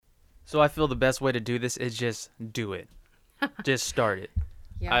So I feel the best way to do this is just do it. Just start it.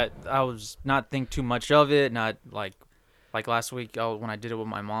 Yeah. I was not think too much of it. Not like last week when I did it with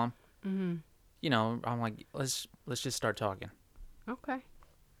my mom. Mm-hmm. You know, I'm like, let's just start talking. Okay.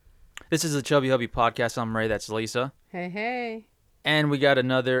 This is the Chubbyhubby podcast. I'm Ray. That's Lisa. Hey, hey. And we got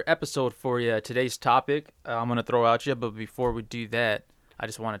another episode for you. Today's topic I'm going to throw out you, but before we do that, I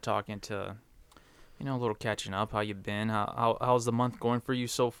just want to talk into, a little catching up. How you been? How's the month going for you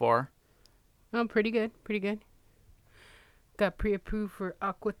so far? Oh, pretty good. Pretty good. Got pre-approved for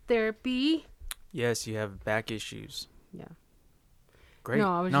aqua therapy. Yes, you have back issues. Yeah. Great.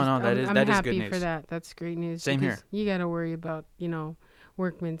 No, I was I'm that is happy good news. for that. That's great news. Same here. You got to worry about,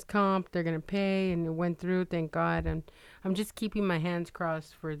 workman's comp. They're going to pay, and it went through, thank God. And I'm just keeping my hands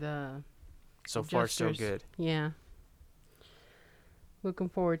crossed for the So far, so good. Yeah. Looking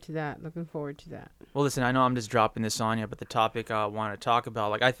forward to that. Well, listen, I know I'm just dropping this on you, but the topic I want to talk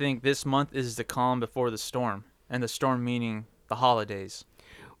about, I think this month is the calm before the storm, and the storm meaning the holidays.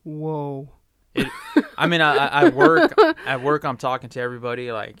 Whoa. I work. At work, I'm talking to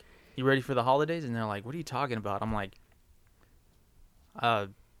everybody like, "You ready for the holidays?" And they're like, "What are you talking about?" I'm like,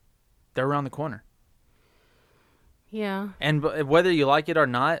 they're around the corner." Yeah. And whether you like it or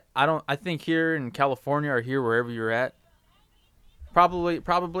not, I think here in California or here wherever you're at,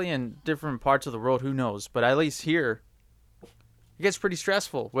 probably in different parts of the world, who knows? But at least here, it gets pretty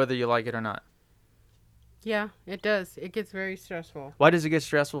stressful whether you like it or not. Yeah, it does. It gets very stressful. Why does it get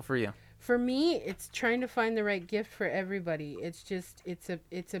stressful for you? For me, it's trying to find the right gift for everybody. It's just it's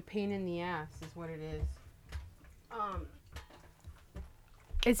a pain in the ass is what it is.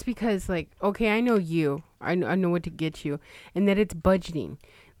 It's because okay, I know you. I know what to get you, and that it's budgeting.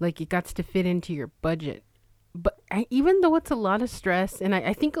 Like it got to fit into your budget. But even though it's a lot of stress, and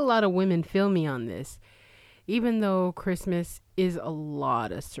I think a lot of women feel me on this, even though Christmas is a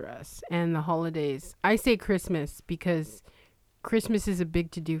lot of stress and the holidays, I say Christmas because Christmas is a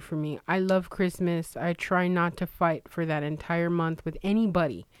big to-do for me. I love Christmas. I try not to fight for that entire month with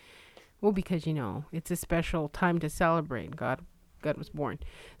anybody. Well, because, it's a special time to celebrate. God was born.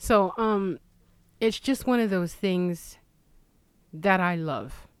 So, it's just one of those things that I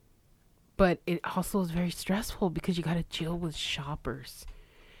love. But it also is very stressful because you got to deal with shoppers.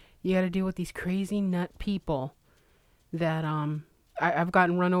 You got to deal with these crazy nut people that I've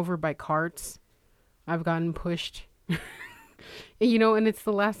gotten run over by carts. I've gotten pushed. And it's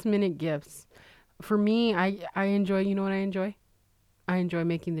the last minute gifts. For me, I enjoy, you know what I enjoy? I enjoy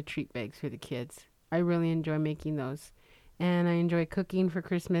making the treat bags for the kids. I really enjoy making those. And I enjoy cooking for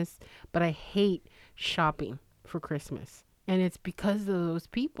Christmas, but I hate shopping for Christmas. And it's because of those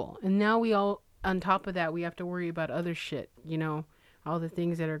people. And now on top of that, we have to worry about other shit, all the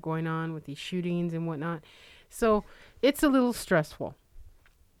things that are going on with these shootings and whatnot. So it's a little stressful.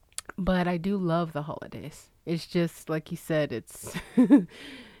 But I do love the holidays. It's just, like you said, it's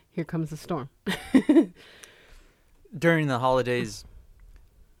here comes the storm. During the holidays,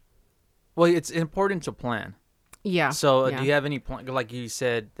 well, it's important to plan. Yeah. So do you have any plan? Like you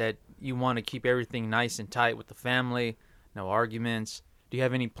said, that you want to keep everything nice and tight with the family, no arguments. Do you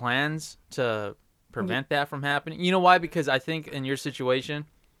have any plans to prevent that from happening? You know why? Because I think in your situation,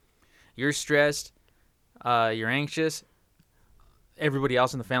 you're stressed, you're anxious. Everybody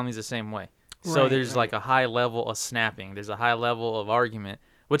else in the family is the same way. So there's like a high level of snapping. There's a high level of argument.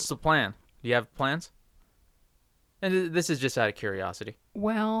 What's the plan? Do you have plans? And this is just out of curiosity.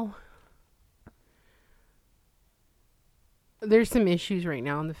 Well, there's some issues right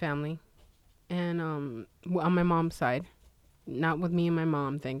now in the family. And on my mom's side. Not with me and my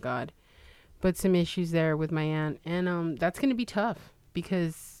mom, thank God. But some issues there with my aunt. And that's going to be tough.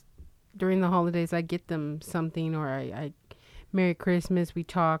 Because during the holidays, I get them something, or I Merry Christmas, we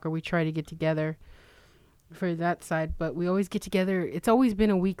talk, or we try to get together for that side. But we always get together. It's always been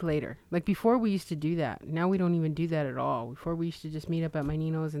a week later. Like before, we used to do that. Now we don't even do that at all. Before, we used to just meet up at my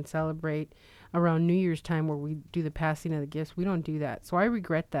Nino's and celebrate around New Year's time, where we do the passing of the gifts. We don't do that. So I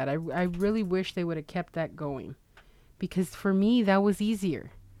regret that. I really wish they would have kept that going. Because for me, that was easier.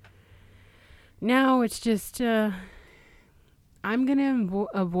 Now it's just, I'm going to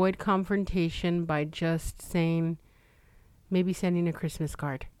avoid confrontation by just saying, maybe sending a Christmas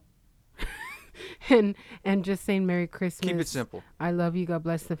card. and just saying Merry Christmas. Keep it simple. I love you. God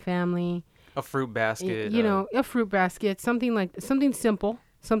bless the family. A fruit basket. A fruit basket. Something simple.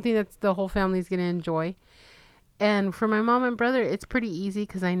 Something that the whole family is going to enjoy. And for my mom and brother, it's pretty easy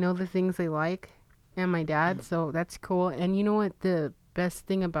because I know the things they like. And my dad. So that's cool. And you know what? The best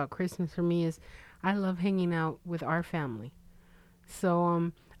thing about Christmas for me is I love hanging out with our family. So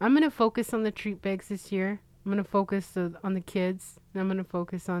I'm going to focus on the treat bags this year. I'm gonna focus on the kids. And I'm gonna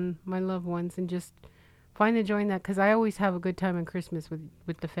focus on my loved ones and just find the joy in that because I always have a good time on Christmas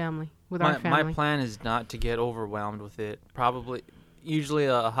with the family, with our My family. plan is not to get overwhelmed with it. Probably, usually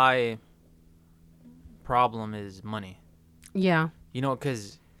a high problem is money. Yeah. You know,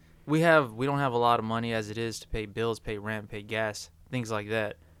 because we don't have a lot of money as it is to pay bills, pay rent, pay gas, things like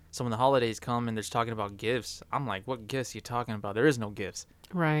that. So when the holidays come and there's talking about gifts, I'm like, what gifts are you talking about? There is no gifts.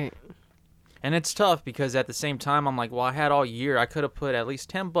 Right. And it's tough because at the same time, I'm like, well, I had all year. I could have put at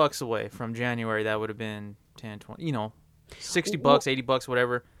least $10 away from January. That would have been 10, 20, $60, $80,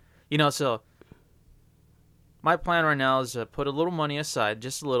 whatever. So my plan right now is to put a little money aside,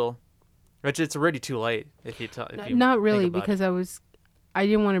 just a little. Which it's already too late if you Not really, think about because it. I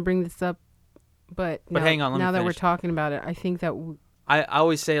didn't want to bring this up, but hang on, let me now that we're finish. talking about it, I think that I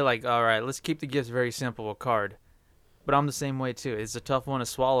always say, like, all right, let's keep the gifts very simple, a card. But I'm the same way, too. It's a tough one to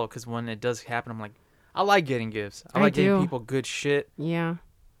swallow because when it does happen, I'm like, I like getting gifts. I like getting people good shit. Yeah.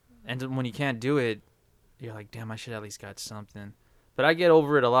 And then when you can't do it, you're like, damn, I should at least got something. But I get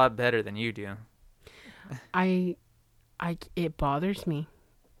over it a lot better than you do. It bothers me.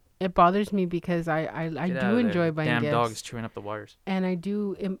 It bothers me because I do enjoy buying damn gifts. Damn dog's chewing up the wires. And I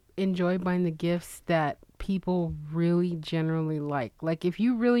do enjoy buying the gifts that people really generally like. Like if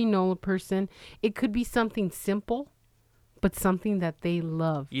you really know a person, it could be something simple, but something that they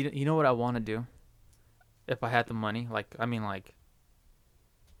love. You know what I want to do? If I had the money,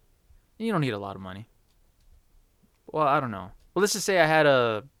 you don't need a lot of money. Well, I don't know. Well, let's just say I had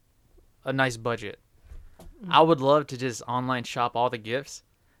a nice budget. Mm-hmm. I would love to just online shop all the gifts,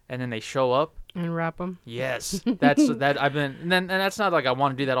 and then they show up and wrap them. Yes, that's and that's not like I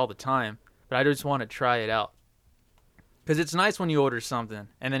want to do that all the time, but I just want to try it out. Because it's nice when you order something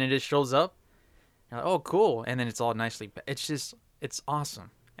and then it just shows up. You're like, oh, cool, and then it's all nicely. It's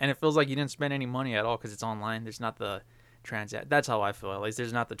awesome, and it feels like you didn't spend any money at all because it's online. There's not the That's how I feel. At least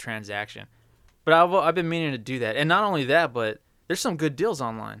there's not the transaction. But I've been meaning to do that, and not only that, but there's some good deals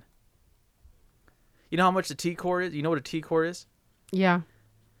online. You know how much the T-Core is? You know what a T-Core is? Yeah.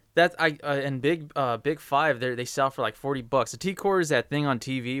 That's and Big Five they sell for like $40. The T-Core is that thing on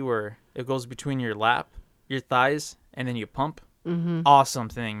TV where it goes between your thighs, and then you pump. Mm-hmm. Awesome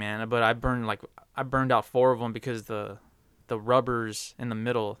thing, man. But I burned out 4 of them because the rubbers in the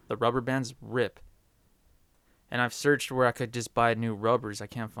middle, the rubber bands rip. And I've searched where I could just buy new rubbers. I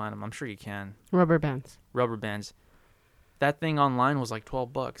can't find them. I'm sure you can. Rubber bands. That thing online was like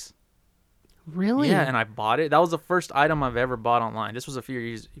 $12. Really? Yeah, and I bought it. That was the first item I've ever bought online. This was a few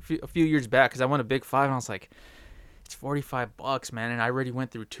years back because I went to Big Five and I was like, it's $45, man, and I already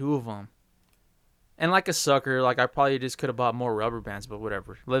went through 2 of them. And like a sucker, like I probably just could have bought more rubber bands, but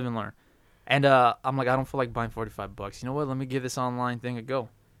whatever, live and learn. And I'm like, I don't feel like buying $45. You know what? Let me give this online thing a go.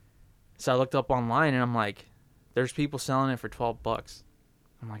 So I looked up online and I'm like, there's people selling it for $12.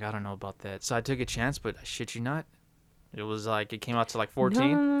 I'm like, I don't know about that. So I took a chance, but I shit you not. It was like, it came out to like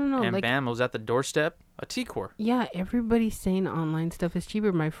 14, no. and like, bam, it was at the doorstep, a T-Core. Yeah, everybody's saying online stuff is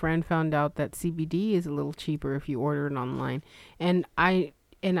cheaper. My friend found out that CBD is a little cheaper if you order it online. And I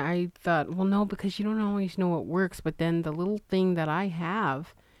thought, well, no, because you don't always know what works. But then the little thing that I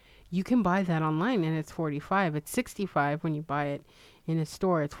have, you can buy that online, and it's $45. It's $65 when you buy it in a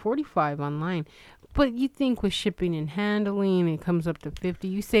store. It's $45 online. But you think with shipping and handling, it comes up to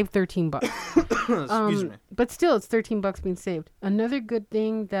 $50. You save $13. Excuse me. But still, it's $13 being saved. Another good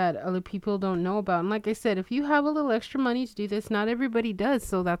thing that other people don't know about, and like I said, if you have a little extra money to do this, not everybody does.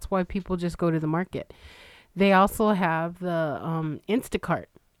 So that's why people just go to the market. They also have the Instacart.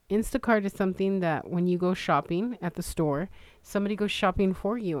 Instacart is something that when you go shopping at the store, somebody goes shopping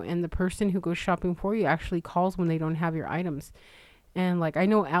for you, and the person who goes shopping for you actually calls when they don't have your items. And like I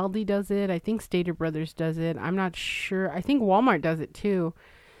know Aldi does it. I think Stater Brothers does it. I'm not sure. I think Walmart does it too.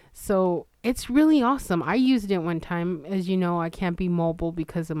 So it's really awesome. I used it one time. As you know, I can't be mobile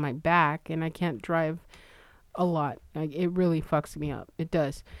because of my back, and I can't drive a lot. Like, it really fucks me up. It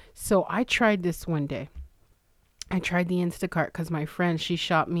does. So I tried this one day. I tried the Instacart because my friend, she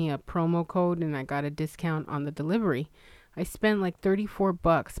shot me a promo code and I got a discount on the delivery. I spent like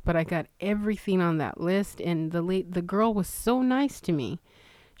 $34, but I got everything on that list, and the girl was so nice to me.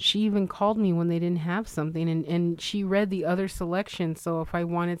 She even called me when they didn't have something, and she read the other selection, so if I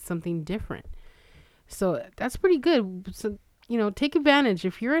wanted something different. So that's pretty good. So, take advantage.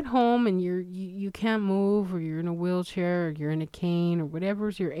 If you're at home and you can't move, or you're in a wheelchair, or you're in a cane, or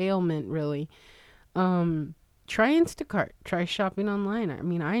whatever's your ailment really, try Instacart. Try shopping online. I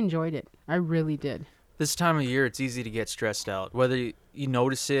mean, I enjoyed it. I really did. This time of year, it's easy to get stressed out. Whether you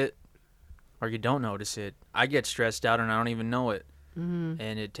notice it or you don't notice it, I get stressed out and I don't even know it. Mm-hmm.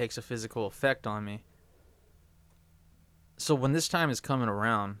 And it takes a physical effect on me. So when this time is coming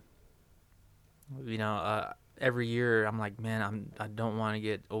around, every year I'm like, man, I don't want to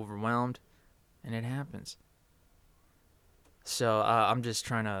get overwhelmed, and it happens. So I'm just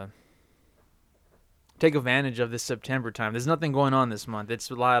trying to take advantage of this September time. There's nothing going on this month.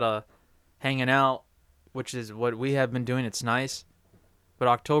 It's a lot of hanging out, which is what we have been doing. It's nice. But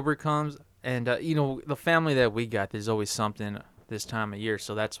October comes, and, the family that we got, there's always something this time of year.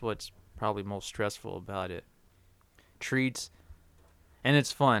 So that's what's probably most stressful about it. Treats. And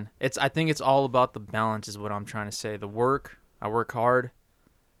it's fun. I think it's all about the balance is what I'm trying to say. I work hard.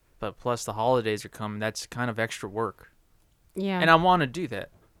 But plus the holidays are coming. That's kind of extra work. Yeah. And I want to do that.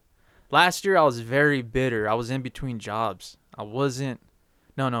 Last year, I was very bitter. I was in between jobs. I wasn't.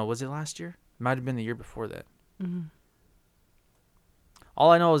 No. Was it last year? It might have been the year before that. Mm-hmm. All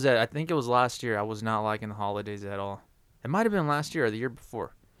I know is that I think it was last year. I was not liking the holidays at all. It might have been last year or the year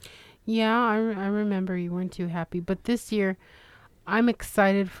before. Yeah, I remember you weren't too happy. But this year, I'm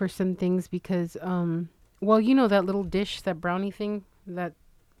excited for some things because, that little dish, that brownie thing, that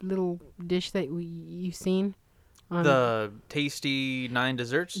little dish that you've seen. The tasty 9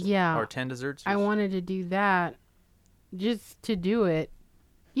 desserts? Yeah. Or 10 desserts? I wanted to do that just to do it,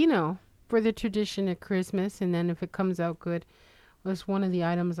 for the tradition of Christmas. And then if it comes out good, that's one of the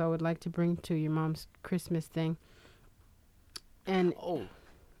items I would like to bring to your mom's Christmas thing.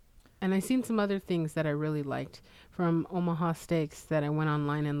 And I seen some other things that I really liked from Omaha Steaks that I went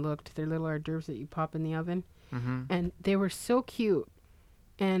online and looked. They're little hors d'oeuvres that you pop in the oven. Mm-hmm. And they were so cute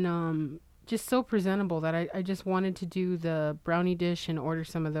and just so presentable that I just wanted to do the brownie dish and order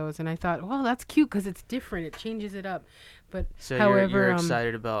some of those. And I thought, well, that's cute because it's different. It changes it up. But so however, you're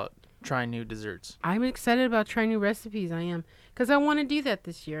excited about trying new desserts. I'm excited about trying new recipes. I am. Because I want to do that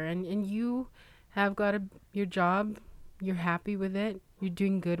this year. And you have got your job. You're happy with it. You're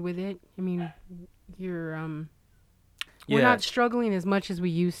doing good with it. I mean, you're we're not struggling as much as we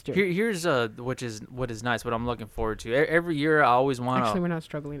used to. Here's what is nice, what I'm looking forward to. Every year I always want to. Actually, we're not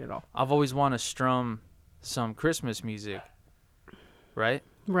struggling at all. I've always want to strum some Christmas music, right?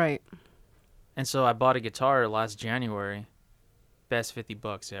 Right. And so I bought a guitar last January. Best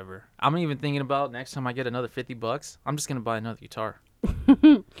 $50 ever. I'm even thinking about next time I get another $50, I'm just gonna buy another guitar.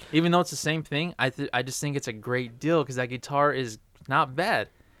 Even though it's the same thing, I just think it's a great deal because that guitar is not bad,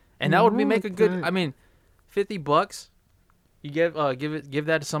 and that would make a good. I mean, $50. You give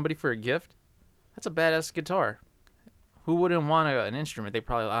that to somebody for a gift. That's a badass guitar. Who wouldn't want an instrument? They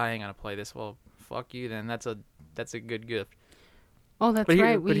probably I ain't gonna play this. Well, fuck you then. That's a good gift. Oh, that's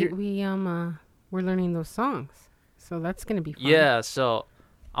right. We're learning those songs, so that's gonna be fun. Yeah. So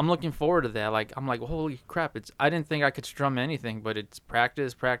I'm looking forward to that. Like I'm like, holy crap! I didn't think I could strum anything, but it's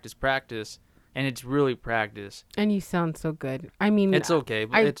practice, and it's really practice. And you sound so good. I mean, it's okay.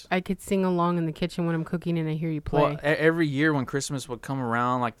 But I could sing along in the kitchen when I'm cooking and I hear you play. Well, every year when Christmas would come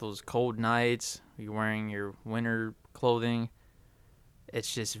around, like those cold nights, you're wearing your winter clothing.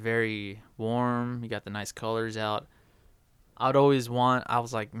 It's just very warm. You got the nice colors out. I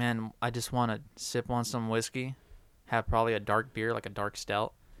was like, man, I just want to sip on some whiskey, have probably a dark beer, like a dark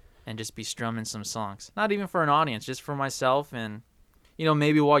stout, and just be strumming some songs. Not even for an audience, just for myself and,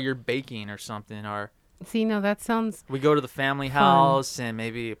 maybe while you're baking or something. Or see, no, that sounds we go to the family house and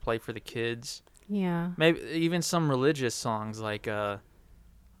maybe play for the kids. Yeah. Maybe even some religious songs like,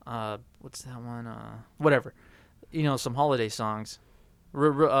 what's that one? Whatever. Some holiday songs.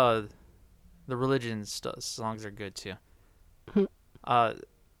 The religion songs are good too. And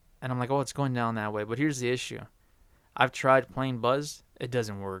I'm like, oh, it's going down that way. But here's the issue. I've tried playing buzz. It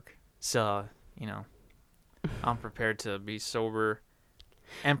doesn't work. So, I'm prepared to be sober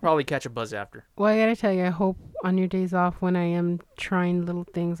and probably catch a buzz after. Well, I got to tell you, I hope on your days off when I am trying little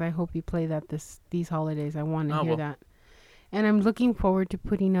things, I hope you play that these holidays. I want to hear that. And I'm looking forward to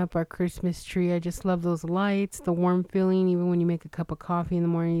putting up our Christmas tree. I just love those lights, the warm feeling. Even when you make a cup of coffee in the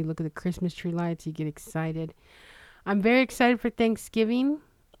morning, you look at the Christmas tree lights, you get excited. I'm very excited for Thanksgiving.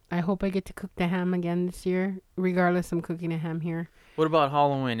 I hope I get to cook the ham again this year. Regardless, I'm cooking a ham here. What about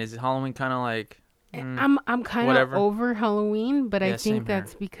Halloween? Is Halloween kind of like... I'm kind of over Halloween, but I think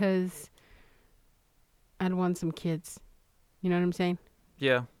that's because I'd want some kids. You know what I'm saying?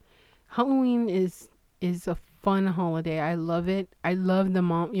 Yeah. Halloween is a fun holiday. I love it. I love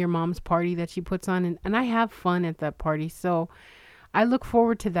your mom's party that she puts on, and I have fun at that party. So I look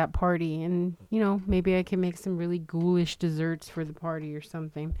forward to that party, and maybe I can make some really ghoulish desserts for the party or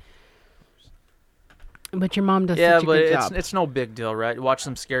something. But your mom does such a good job. Yeah, but it's no big deal, right? You watch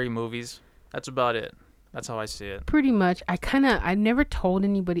some scary movies. That's about it. That's how I see it. Pretty much. I never told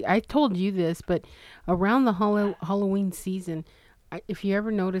anybody. I told you this, but around the Halloween season, if you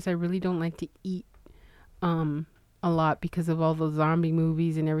ever notice, I really don't like to eat a lot because of all the zombie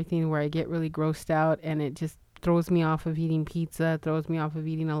movies and everything where I get really grossed out and it just throws me off of eating pizza, throws me off of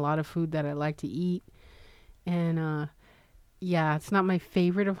eating a lot of food that I like to eat. And yeah, it's not my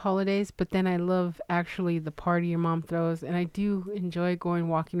favorite of holidays, but then I love actually the party your mom throws, and I do enjoy going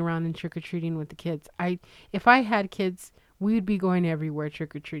walking around and trick-or-treating with the kids. If I had kids, we would be going everywhere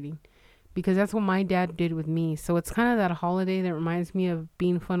trick-or-treating because that's what my dad did with me. So it's kind of that holiday that reminds me of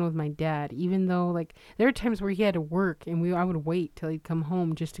being fun with my dad, even though like there are times where he had to work and I would wait till he'd come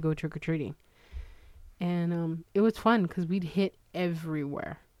home just to go trick-or-treating. And it was fun because we'd hit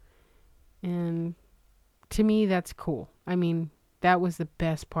everywhere. And to me, that's cool. I mean, that was the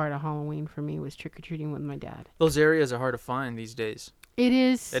best part of Halloween for me was trick-or-treating with my dad. Those areas are hard to find these days. It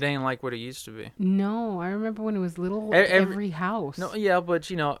is. It ain't like what it used to be. No, I remember when it was little, every house. No, yeah, but,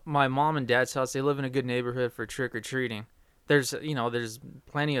 my mom and dad's house, they live in a good neighborhood for trick-or-treating. There's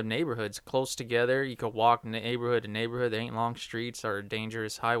plenty of neighborhoods close together. You could walk neighborhood to neighborhood. There ain't long streets or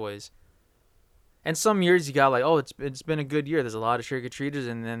dangerous highways. And some years you got like, oh, it's been a good year. There's a lot of trick-or-treaters,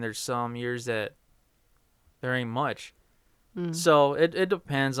 and then there's some years that there ain't much. So it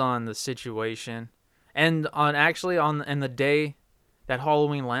depends on the situation and on the day that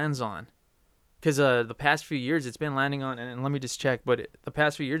Halloween lands on. Because the past few years it's been landing on, and let me just check, but the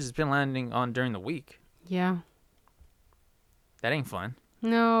past few years it's been landing on during the week. Yeah. That ain't fun.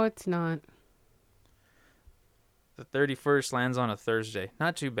 No, it's not. The 31st lands on a Thursday.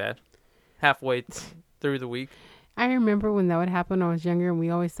 Not too bad. Halfway through the week. I remember when that would happen when I was younger, and we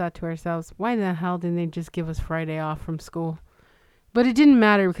always thought to ourselves, why the hell didn't they just give us Friday off from school? But it didn't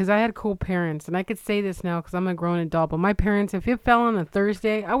matter because I had cool parents, and I could say this now because I'm a grown adult. But my parents, if it fell on a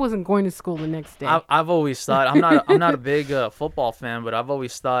Thursday, I wasn't going to school the next day. I've always thought I'm not a big football fan, but I've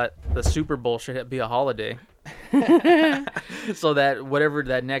always thought the Super Bowl should be a holiday, so that whatever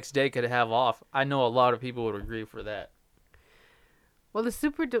that next day could have off. I know a lot of people would agree for that. Well, the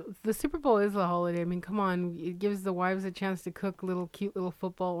Super Bowl is a holiday. I mean, come on, it gives the wives a chance to cook cute little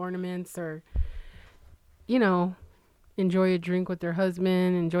football ornaments, or enjoy a drink with their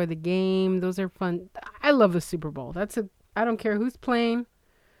husband, enjoy the game. Those are fun. I love the Super Bowl. I don't care who's playing.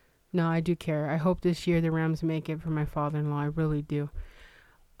 No, I do care. I hope this year the Rams make it for my father-in-law. I really do.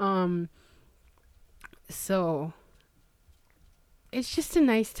 So it's just a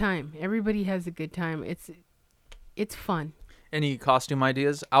nice time. Everybody has a good time. It's fun. Any costume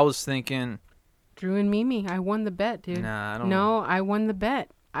ideas? I was thinking Drew and Mimi. I won the bet, dude. Nah, I don't know. I won the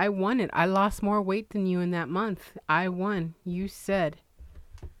bet. I won it. I lost more weight than you in that month. I won. You said.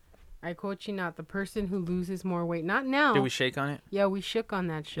 I quote you not. The person who loses more weight. Not now. Did we shake on it? Yeah, we shook on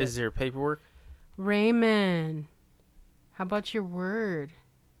that shit. Is there paperwork? Raymond. How about your word?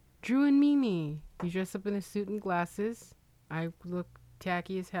 Drew and Mimi. You dress up in a suit and glasses. I look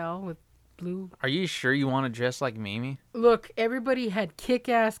tacky as hell with blue. Are you sure you want to dress like Mimi? Look, everybody had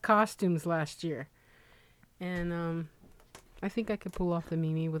kick-ass costumes last year. And I think I could pull off the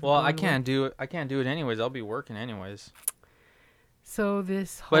Mimi with. Well, I can't do it. I can't do it anyways. I'll be working anyways. So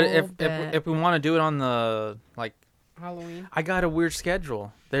this whole But if we want to do it on the Halloween, I got a weird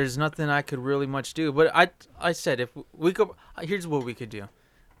schedule. There's nothing I could really much do. But I said if we could, here's what we could do.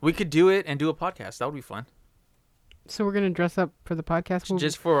 We could do it and do a podcast. That would be fun. So we're gonna dress up for the podcast?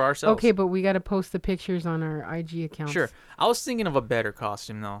 Just for ourselves. Okay, but we got to post the pictures on our IG accounts. Sure. I was thinking of a better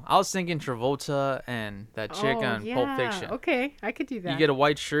costume, though. I was thinking Travolta and that chick on Pulp Fiction. Okay, I could do that. You get a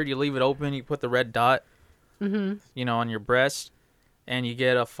white shirt, you leave it open, you put the red dot, on your breast, and you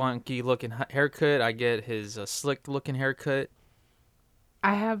get a funky-looking haircut. I get his slick-looking haircut.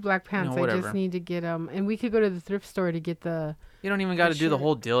 I have black pants. I just need to get and we could go to the thrift store to get the. You don't even got to do the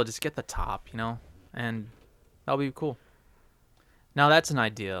whole deal. Just get the top, and that'll be cool. Now that's an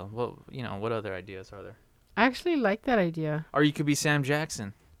idea. Well, what other ideas are there? I actually like that idea. Or you could be Sam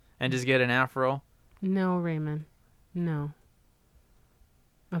Jackson and just get an afro. No, Raymond. No.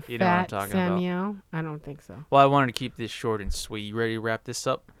 You know what I'm talking Samuel? I don't think so. Well, I wanted to keep this short and sweet. You ready to wrap this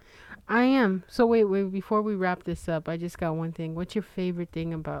up? I am. So wait. Before we wrap this up, I just got one thing. What's your favorite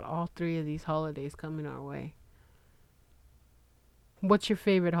thing about all three of these holidays coming our way? What's your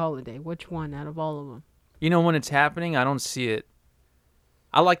favorite holiday? Which one out of all of them? When it's happening, I don't see it.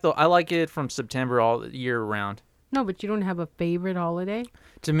 I like it from September all year round. No, but you don't have a favorite holiday?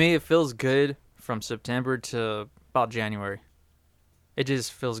 To me, it feels good from September to about January. It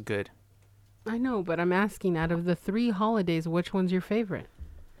just feels good. I know, but I'm asking, out of the three holidays, which one's your favorite?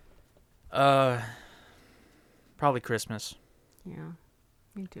 Probably Christmas. Yeah,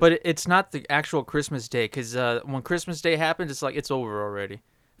 me too. But it's not the actual Christmas day, because when Christmas Day happens, it's like it's over already.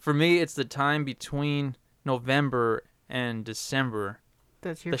 For me, it's the time between November and December.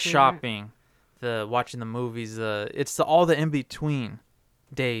 That's your the favorite? Shopping, the watching the movies. It's all the in between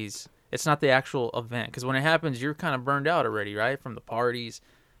days. It's not the actual event, because when it happens, you're kind of burned out already, right? From the parties,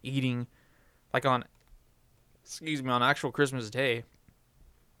 eating, like on actual Christmas Day.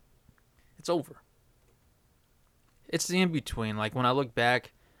 It's over. It's the in between. Like when I look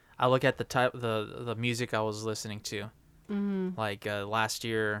back, I look at the music I was listening to. Mm-hmm. Like last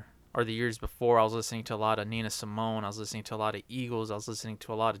year or the years before, I was listening to a lot of Nina Simone. I was listening to a lot of Eagles. I was listening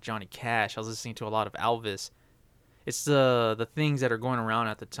to a lot of Johnny Cash. I was listening to a lot of Elvis. It's the things that are going around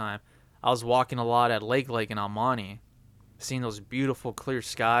at the time. I was walking a lot at Lake in Almani, seeing those beautiful clear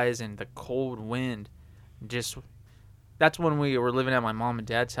skies and the cold wind. That's when we were living at my mom and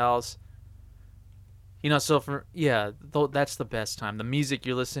dad's house. So that's the best time. The music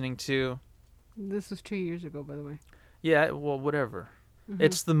you're listening to. This was 2 years ago, by the way. Yeah, well, whatever. Mm-hmm.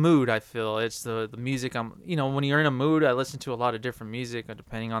 It's the mood, I feel. It's the music. When you're in a mood, I listen to a lot of different music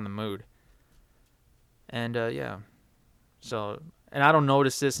depending on the mood. And, yeah. So, and I don't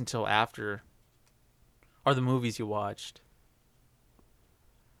notice this until after. Or the movies you watched.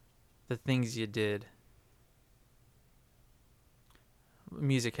 The things you did.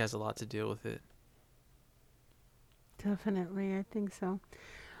 Music has a lot to do with it. Definitely, I think so.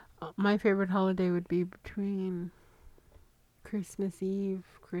 My favorite holiday would be between Christmas Eve,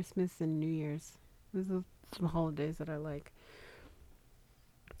 Christmas, and New Year's. Those are some holidays that I like.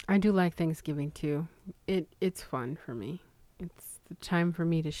 I do like Thanksgiving too. It's fun for me. It's the time for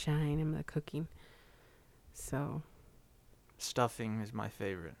me to shine in the cooking. So. Stuffing is my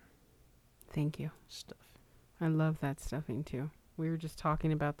favorite. Thank you. I love that stuffing too. We were just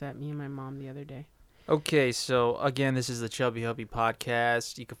talking about that, me and my mom, the other day. Okay, so again, this is the Chubbyhubby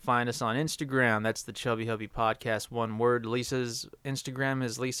Podcast. You can find us on Instagram. That's the Chubbyhubby Podcast, one word. Lisa's Instagram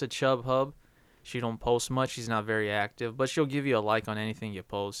is Lisa Chubhub. She don't post much. She's not very active, but she'll give you a like on anything you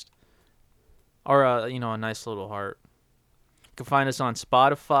post. Or, a nice little heart. You can find us on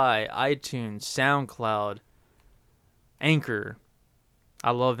Spotify, iTunes, SoundCloud, Anchor.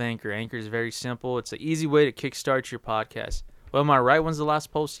 I love Anchor. Anchor is very simple. It's an easy way to kickstart your podcast. Well, am I right? When's the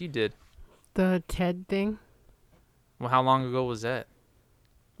last post you did? The TED thing. Well, how long ago was that?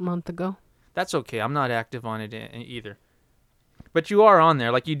 A month ago. That's okay. I'm not active on it either. But you are on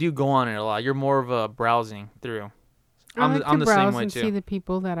there. Like, you do go on it a lot. You're more of a browsing through. I'm the same way, and too. See the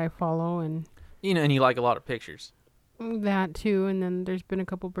people that I follow and... and you like a lot of pictures. That, too. And then there's been a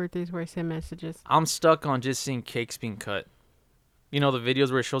couple birthdays where I send messages. I'm stuck on just seeing cakes being cut. The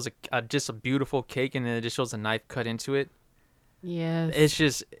videos where it shows just a beautiful cake and then it just shows a knife cut into it. Yes.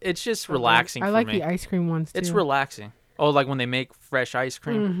 It's just relaxing for me. I like the ice cream ones, too. It's relaxing. Oh, like when they make fresh ice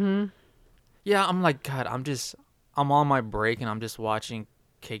cream? Mm-hmm. Yeah, I'm like, God, I'm on my break and I'm just watching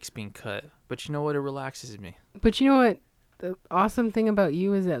cakes being cut. But you know what? It relaxes me. But you know what? The awesome thing about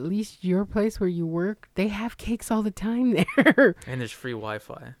you is at least your place where you work, they have cakes all the time there. And there's free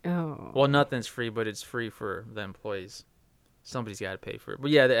Wi-Fi. Oh. Well, nothing's free, but it's free for the employees. Somebody's got to pay for it.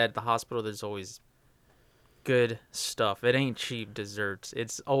 But yeah, at the hospital, there's always good stuff. It ain't cheap desserts.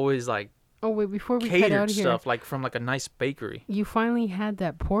 It's always like oh wait, before we catered cut out here, stuff, like from like a nice bakery. You finally had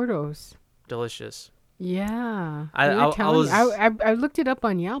that Portos. Delicious. Yeah. I looked it up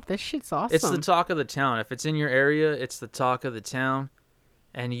on Yelp. That shit's awesome. It's the talk of the town. If it's in your area, it's the talk of the town.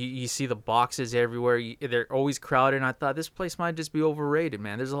 And you see the boxes everywhere. They're always crowded. And I thought this place might just be overrated,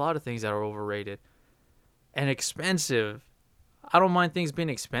 man. There's a lot of things that are overrated and expensive. I don't mind things being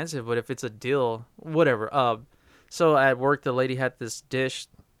expensive, but if it's a deal, whatever. So at work, the lady had this dish,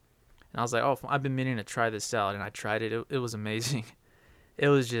 and I was like, oh, I've been meaning to try this salad, and I tried it. It was amazing. It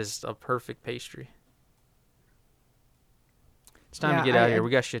was just a perfect pastry. It's time to get out of here.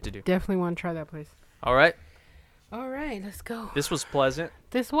 We got shit to do. Definitely want to try that place. All right, let's go. This was pleasant.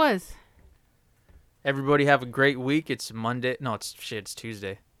 This was. Everybody have a great week. It's Monday. No, it's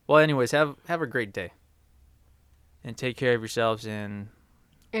Tuesday. Well, anyways, have a great day. And take care of yourselves and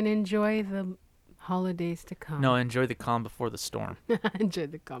enjoy the holidays to come. No, enjoy the calm before the storm. Enjoy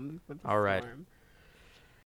the calm before the storm. All right.